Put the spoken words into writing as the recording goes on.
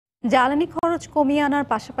জ্বালানি খরচ কমিয়ে আনার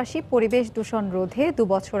পাশাপাশি পরিবেশ দূষণ রোধে ২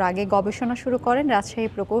 বছর আগে গবেষণা শুরু করেন রাজশাহী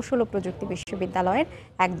প্রকৌশল ও প্রযুক্তি বিশ্ববিদ্যালয়ের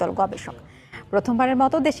একদল গবেষক। প্রথমবারের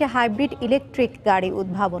মতো দেশে হাইব্রিড ইলেকট্রিক গাড়ি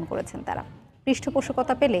উদ্ভাবন করেছেন তারা।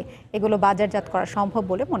 পৃষ্ঠপোষকতা পেলে এগুলো বাজারজাত করা সম্ভব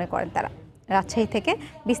বলে মনে করেন তারা। রাজশাহী থেকে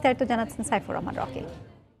বিস্তারিত জানাচ্ছেন সাইফুর রহমান রকি।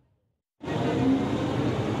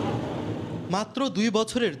 মাত্র ২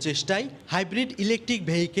 বছরের চেষ্টায় হাইব্রিড ইলেকট্রিক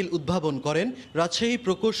ভেহিকেল উদ্ভাবন করেন রাজশাহী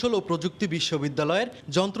প্রকৌশল ও প্রযুক্তি বিশ্ববিদ্যালয়ের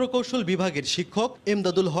যন্ত্রকৌশল বিভাগের শিক্ষক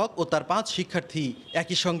এমদাদুল হক ও তার ৫ শিক্ষার্থী।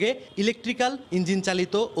 একই সঙ্গে ইলেকট্রিক্যাল, ইঞ্জিন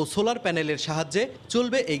চালিত ও সোলার প্যানেলের সাহায্যে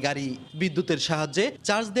চলবে এই গাড়ি। বিদ্যুতের সাহায্যে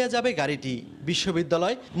চার্জ দেওয়া যাবে গাড়িটি।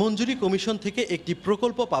 বিশ্ববিদ্যালয় মঞ্জুরি কমিশন থেকে একটি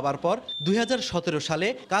প্রকল্প পাওয়ার পর ২০১৭ সালে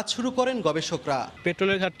কাজ শুরু করেন গবেষকরা।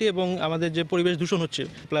 পেট্রোলের ঘাটতি এবং আমাদের যে পরিবেশ দূষণ হচ্ছে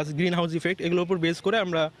প্লাস গ্রিন হাউস ইফেক্ট, এগুলোর উপর বেস করে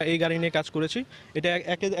আমরা এই গাড়ি নিয়ে কাজ করেছি। এটা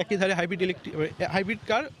একই ধারে হাইব্রিড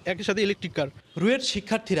কার, একই সাথে ইলেকট্রিক কার। রুয়েট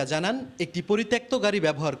শিক্ষার্থীরা জানান, একটি পরিত্যক্ত গাড়ি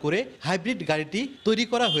ব্যবহার করে হাইব্রিড গাড়িটি তৈরি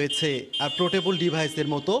করা হয়েছে। আর পোর্টেবল ডিভাইসের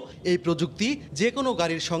মতো এই প্রযুক্তি যে কোনো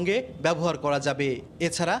গাড়ির সঙ্গে ব্যবহার করা যাবে।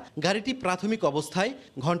 এছাড়া গাড়িটি প্রাথমিক অবস্থায়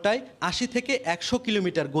ঘন্টায় ৮০ থেকে ১০০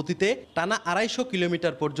 কিলোমিটার গতিতে টানা ২৫০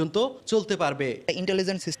 কিলোমিটার পর্যন্ত চলতে পারবে।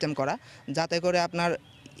 ইন্টেলিজেন্ট সিস্টেম করা, যাতে করে আপনার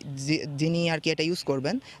যিনি আর কি এটা ইউজ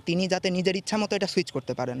করবেন তিনি যাতে নিজের ইচ্ছা মতো এটা সুইচ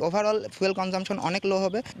করতে পারেন। ওভারঅল ফুয়েল কনজাম্পশন অনেক লো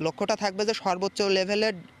হবে। লক্ষ্যটা থাকবে যে সর্বোচ্চ লেভেলে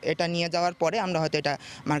এটা নিয়ে যাওয়ার পরে আমরা হয়তো এটা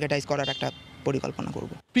মার্কেটাইজ করার একটা পরিকল্পনা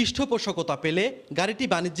করব। পৃষ্ঠপোষকতা পেলে গাড়িটি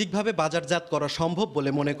বাণিজ্যিকভাবে বাজারজাত করা সম্ভব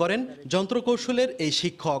বলে মনে করেন যন্ত্রকৌশলের এই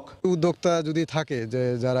শিক্ষক। উদ্যোক্তা যদি থাকে যে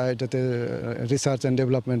যারা এটাতে রিসার্চ অ্যান্ড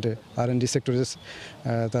ডেভেলপমেন্টে R&D সেক্টরে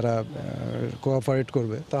তারা কোঅপারেট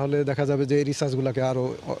করবে, তাহলে দেখা যাবে যে এই রিসার্চগুলোকে আরও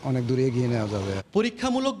অনেক দূরে এগিয়ে নেওয়া যাবে।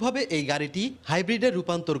 পরীক্ষামূলকভাবে এই গাড়িটি হাইব্রিডে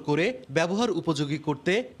রূপান্তর করে ব্যবহার উপযোগী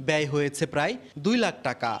করতে ব্যয় হয়েছে প্রায় ২ লাখ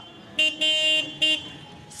টাকা।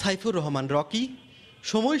 সাইফুর রহমান রকি,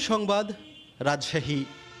 সময় সংবাদ, রাজশাহী।